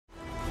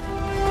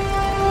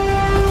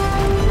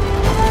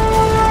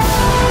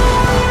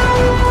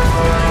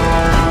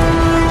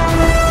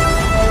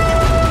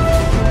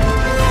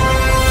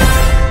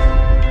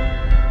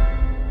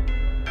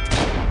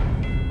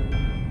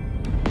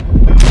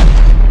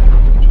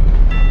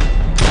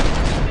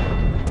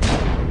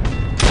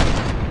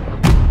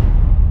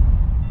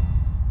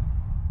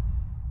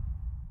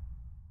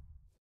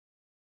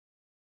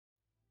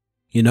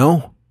You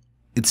know,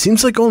 it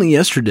seems like only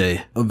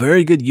yesterday, a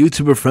very good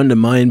YouTuber friend of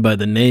mine by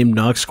the name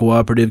Nox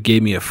Cooperative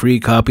gave me a free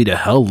copy to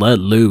Hell Let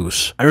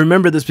Loose. I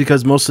remember this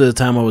because most of the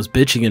time I was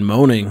bitching and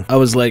moaning. I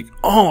was like,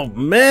 oh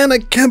man, I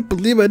can't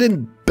believe I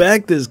didn't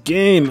back this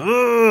game.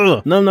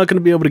 Ugh. Now I'm not going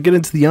to be able to get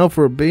into the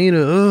alpha or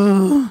beta.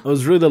 Ugh. I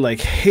was really like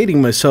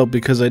hating myself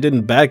because I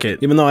didn't back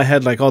it, even though I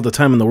had like all the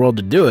time in the world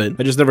to do it.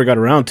 I just never got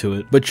around to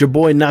it. But your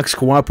boy Nox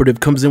Cooperative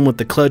comes in with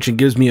the clutch and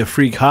gives me a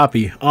free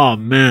copy. Oh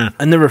man,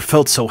 I never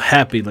felt so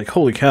happy. Like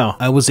holy cow.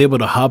 I was able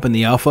to hop in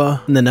the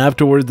alpha, and then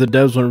afterwards the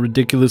devs went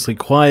ridiculously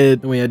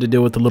quiet and we had to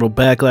deal with a little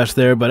backlash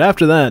there. But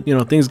after that, you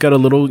know, things got a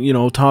little,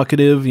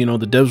 talkative. You know,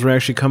 the devs were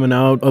actually coming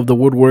out of the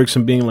woodworks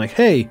and being like,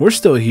 hey, we're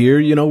still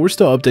here, we're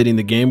still updating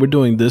the game, we're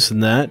doing this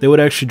and that. They would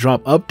actually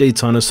drop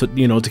updates on us,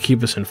 to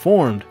keep us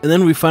informed. And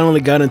then we finally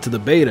got into the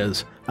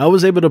betas. I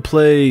was able to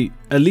play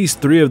at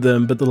least 3 of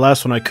them, but the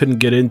last one I couldn't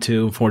get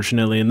into,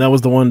 unfortunately, and that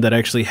was the one that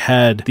actually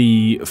had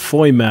the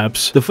FOI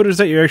maps. The footage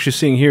that you're actually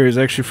seeing here is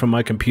actually from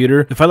my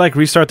computer. If I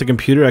restart the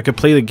computer, I could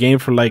play the game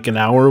for like an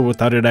hour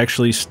without it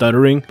actually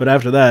stuttering, but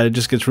after that, it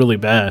just gets really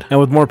bad. And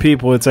with more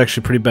people, it's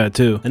actually pretty bad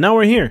too. And now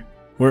we're here.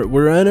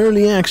 We're at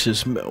early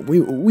access.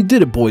 We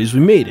did it, boys. We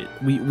made it.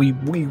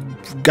 We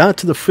got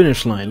to the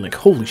finish line. Like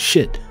holy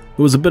shit.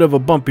 It was a bit of a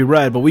bumpy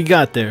ride, but we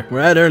got there. We're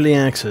at early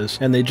access,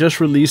 and they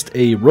just released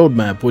a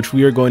roadmap, which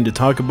we are going to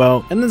talk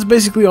about. And that's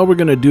basically all we're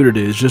going to do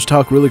today, is just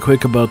talk really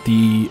quick about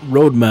the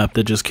roadmap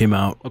that just came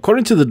out.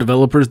 According to the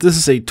developers, this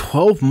is a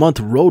 12-month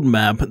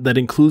roadmap that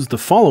includes the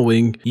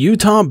following: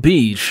 Utah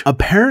Beach.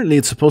 Apparently,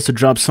 it's supposed to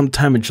drop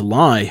sometime in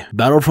July.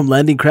 Battle from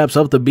landing crabs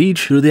up the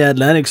beach through the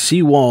Atlantic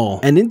seawall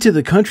and into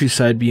the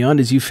countryside beyond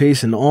as you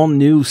face an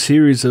all-new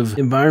series of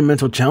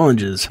environmental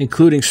challenges,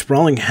 including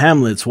sprawling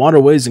hamlets,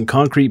 waterways, and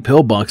concrete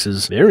pillboxes.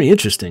 Very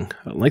interesting.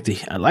 I like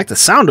the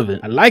sound of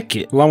it. I like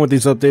it. Along with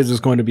these updates, there's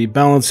going to be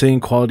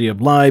balancing, quality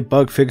of life,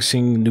 bug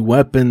fixing, new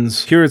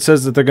weapons. Here it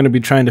says that they're going to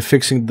be trying to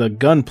fixing the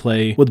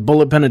gunplay with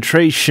bullet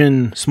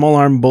penetration, small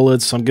arm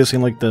bullets. I'm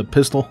guessing like the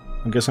pistol.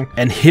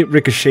 And hit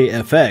ricochet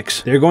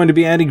FX. They're going to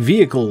be adding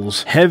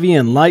vehicles, heavy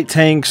and light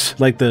tanks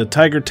like the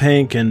Tiger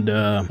tank and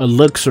a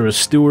Lux or a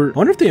Stewart. I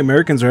wonder if the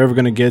Americans are ever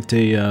going to get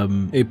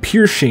a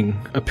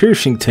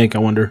piercing tank. I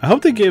wonder. I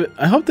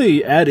hope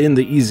they add in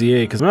the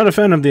EZA, because I'm not a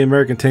fan of the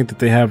American tank that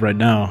they have right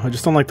now. I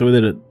just don't like the way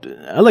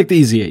that I like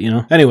the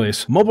EZA,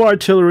 Anyways, mobile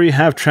artillery,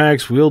 half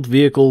tracks, wheeled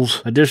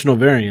vehicles, additional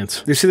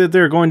variants. They say that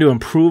they're going to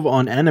improve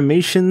on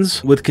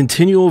animations with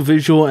continual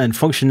visual and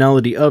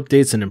functionality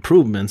updates and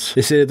improvements.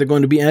 They say that they're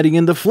going to be adding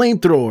in the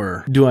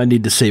flamethrower. Do I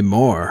need to say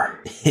more?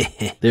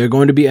 They're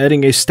going to be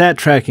adding a stat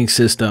tracking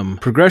system,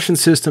 progression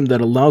system that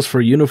allows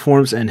for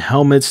uniforms and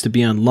helmets to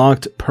be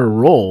unlocked per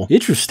roll.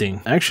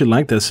 Interesting. I actually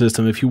like that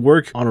system. If you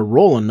work on a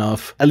roll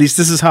enough, at least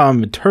this is how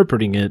I'm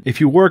interpreting it,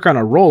 if you work on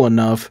a roll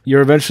enough,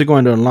 you're eventually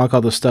going to unlock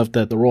all the stuff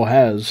that the roll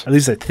has. At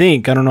least I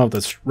think. I don't know if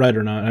that's right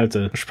or not. I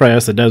should probably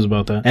ask the devs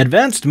about that.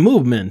 Advanced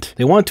movement.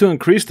 They want to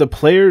increase the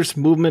player's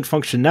movement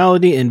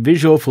functionality and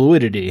visual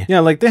fluidity. Yeah,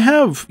 like they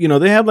have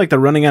like the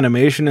running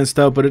animation and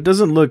stuff, but it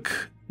doesn't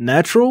look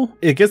natural.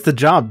 It gets the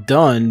job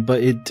done,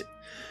 but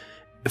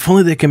if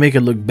only they can make it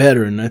look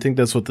better, and I think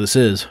that's what this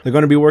is. They're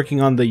going to be working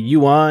on the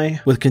UI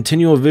with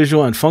continual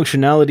visual and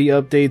functionality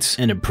updates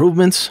and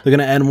improvements. They're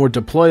going to add more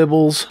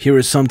deployables. Here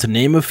is some to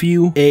name a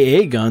few: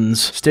 AA guns,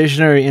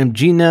 stationary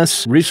MG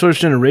nests, resource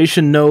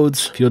generation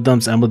nodes, fuel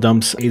dumps, ammo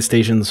dumps, aid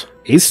stations.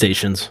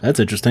 That's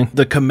interesting.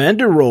 The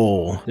commander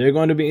role. They're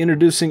going to be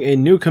introducing a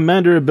new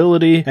commander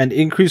ability and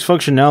increased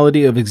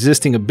functionality of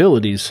existing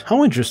abilities.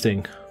 How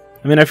interesting.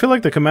 I mean, I feel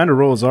like the commander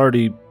role is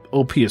already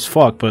OP as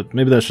fuck, but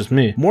maybe that's just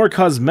me. More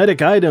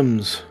cosmetic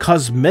items.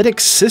 Cosmetic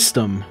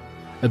system.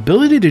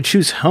 Ability to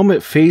choose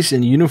helmet, face,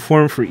 and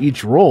uniform for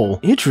each role.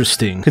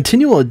 Interesting.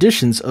 Continual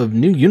additions of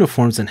new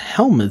uniforms and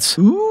helmets.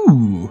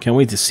 Ooh. Can't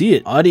wait to see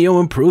it. Audio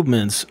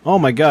improvements. Oh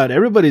my god,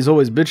 everybody's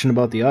always bitching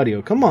about the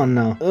audio. Come on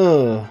now.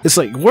 Ugh. It's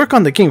like, work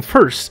on the game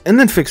first, and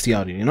then fix the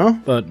audio,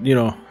 But,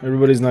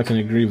 everybody's not going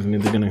to agree with me.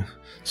 They're going to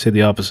say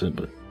the opposite,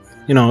 but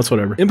it's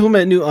whatever.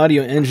 Implement new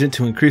audio engine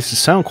to increase the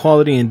sound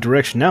quality and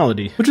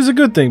directionality, which is a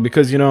good thing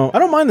because, I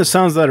don't mind the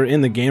sounds that are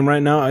in the game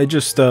right now. I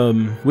just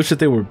wish that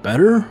they were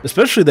better,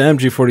 especially the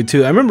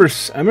MG42. I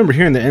remember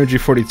hearing the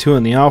MG42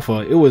 in the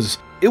alpha. It was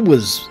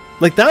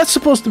like, that's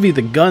supposed to be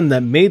the gun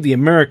that made the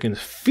Americans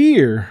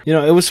fear.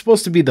 It was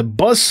supposed to be the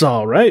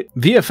buzzsaw, right?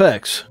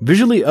 VFX.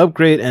 Visually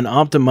upgrade and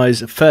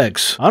optimize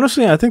effects.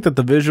 Honestly, I think that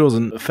the visuals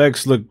and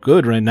effects look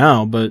good right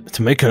now, but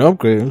to make an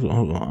upgrade,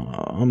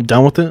 I'm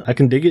down with it. I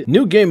can dig it.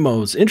 New game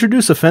modes.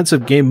 Introduce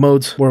offensive game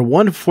modes where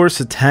one force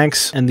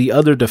attacks and the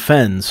other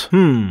defends.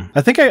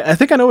 I think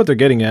I know what they're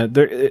getting at.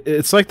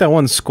 It's like that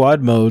one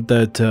squad mode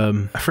that,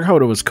 I forgot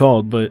what it was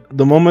called, but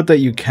the moment that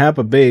you cap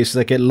a base,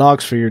 like it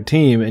locks for your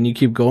team and you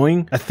keep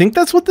going, I think think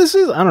that's what this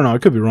is. I don't know. I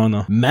could be wrong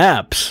though.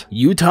 Maps.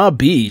 Utah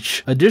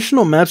Beach.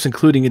 Additional maps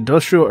including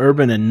industrial,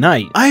 urban, and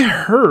night. I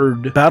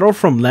heard battle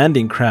from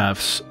landing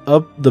crafts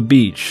up the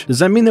beach. Does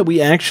that mean that we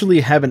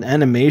actually have an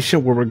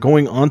animation where we're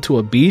going onto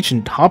a beach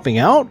and hopping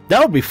out?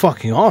 That would be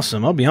fucking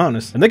awesome, I'll be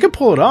honest. And they could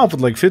pull it off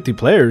with like 50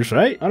 players,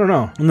 right? I don't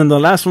know. And then the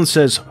last one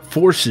says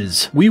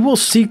forces. We will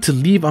seek to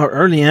leave our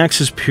early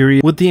access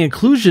period with the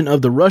inclusion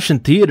of the Russian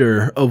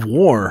theater of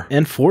war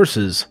and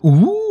forces.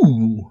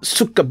 Ooh.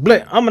 Suka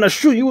ble, I'm gonna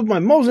shoot you with my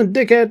Mosin,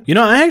 dickhead. You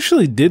know, I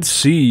actually did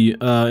see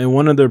in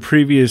one of their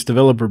previous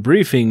developer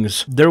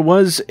briefings, there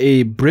was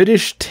a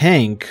British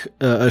tank,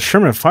 a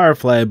Sherman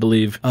Firefly, I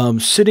believe,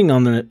 sitting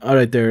on the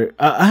right there.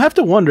 I have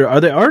to wonder, are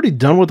they already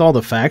done with all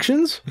the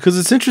factions? Because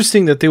it's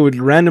interesting that they would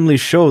randomly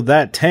show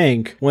that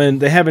tank when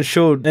they haven't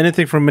showed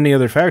anything from any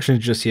other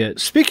factions just yet.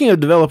 Speaking of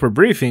developer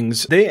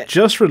briefings, they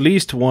just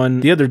released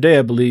one the other day,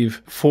 I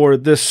believe, for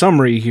this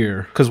summary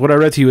here. Because what I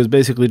read to you is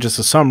basically just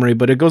a summary,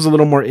 but it goes a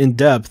little more in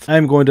depth.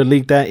 I'm going to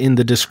link that in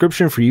the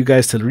description for you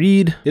guys to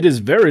read. It is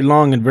very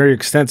long and very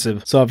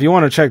extensive, so if you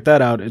want to check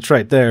that out, it's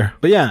right there.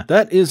 But yeah,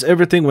 that is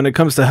everything when it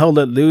comes to Hell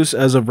Let Loose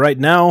as of right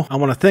now. I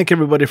want to thank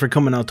everybody for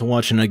coming out to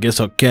watch, and I guess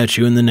I'll catch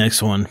you in the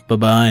next one.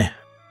 Bye-bye.